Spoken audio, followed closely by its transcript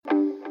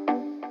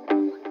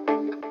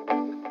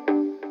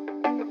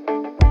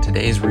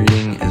Today's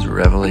reading is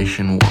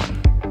Revelation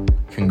 1.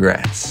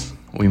 Congrats,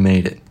 we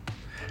made it.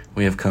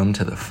 We have come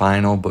to the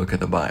final book of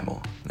the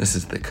Bible. This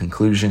is the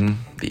conclusion,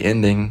 the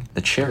ending,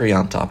 the cherry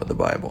on top of the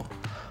Bible.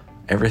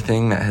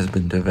 Everything that has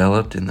been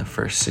developed in the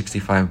first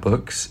 65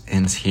 books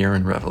ends here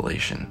in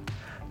Revelation.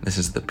 This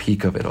is the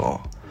peak of it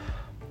all.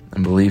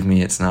 And believe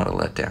me, it's not a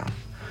letdown.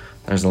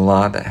 There's a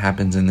lot that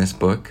happens in this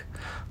book,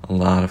 a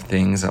lot of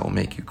things that will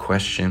make you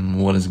question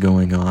what is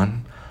going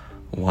on,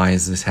 why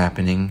is this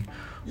happening,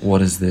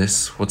 what is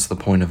this, what's the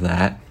point of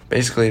that.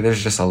 Basically,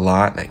 there's just a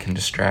lot that can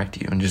distract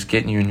you and just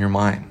get you in your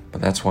mind. But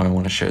that's why I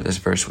want to share this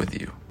verse with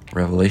you.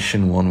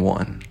 Revelation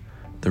 1:1,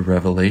 the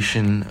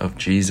revelation of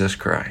Jesus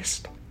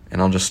Christ.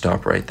 And I'll just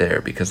stop right there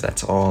because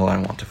that's all I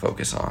want to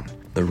focus on.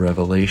 The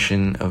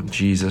revelation of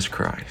Jesus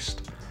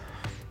Christ.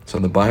 So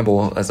the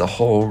Bible as a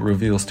whole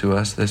reveals to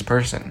us this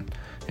person.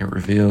 It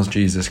reveals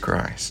Jesus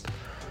Christ.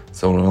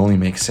 So it only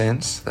makes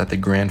sense that the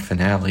grand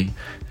finale,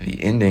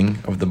 the ending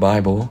of the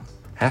Bible,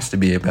 has to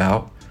be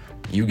about,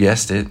 you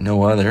guessed it,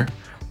 no other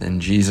than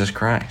Jesus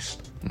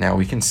Christ. Now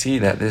we can see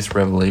that this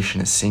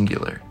revelation is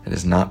singular. It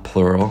is not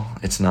plural.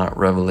 It's not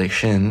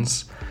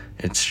revelations.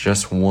 It's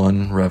just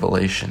one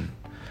revelation.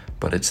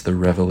 But it's the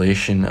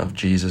revelation of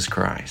Jesus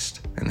Christ.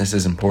 And this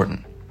is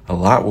important. A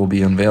lot will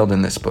be unveiled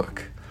in this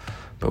book.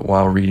 But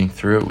while reading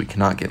through it, we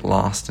cannot get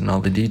lost in all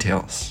the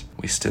details.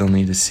 We still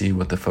need to see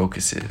what the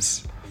focus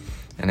is.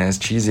 And as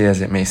cheesy as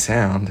it may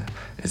sound,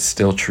 it's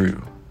still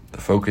true. The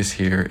focus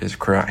here is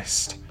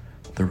Christ,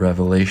 the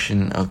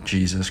revelation of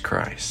Jesus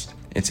Christ.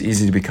 It's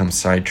easy to become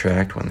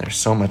sidetracked when there's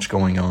so much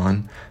going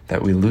on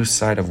that we lose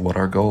sight of what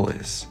our goal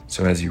is.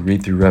 So as you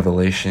read through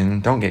Revelation,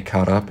 don't get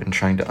caught up in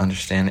trying to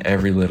understand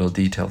every little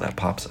detail that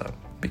pops up,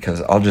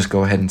 because I'll just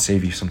go ahead and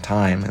save you some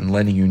time and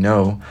letting you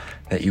know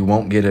that you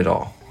won't get it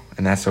all,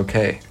 and that's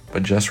okay.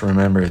 But just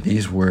remember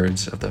these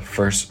words of the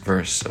first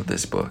verse of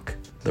this book,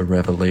 the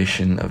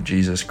revelation of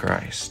Jesus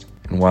Christ.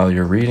 And while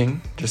you're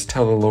reading, just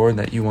tell the Lord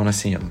that you want to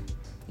see him.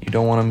 You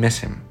don't want to miss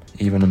him,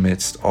 even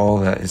amidst all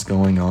that is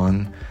going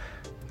on,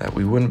 that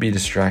we wouldn't be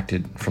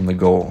distracted from the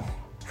goal,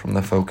 from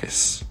the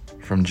focus,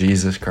 from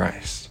Jesus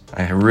Christ.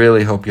 I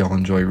really hope y'all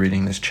enjoy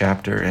reading this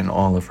chapter and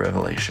all of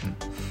Revelation.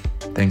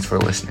 Thanks for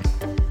listening.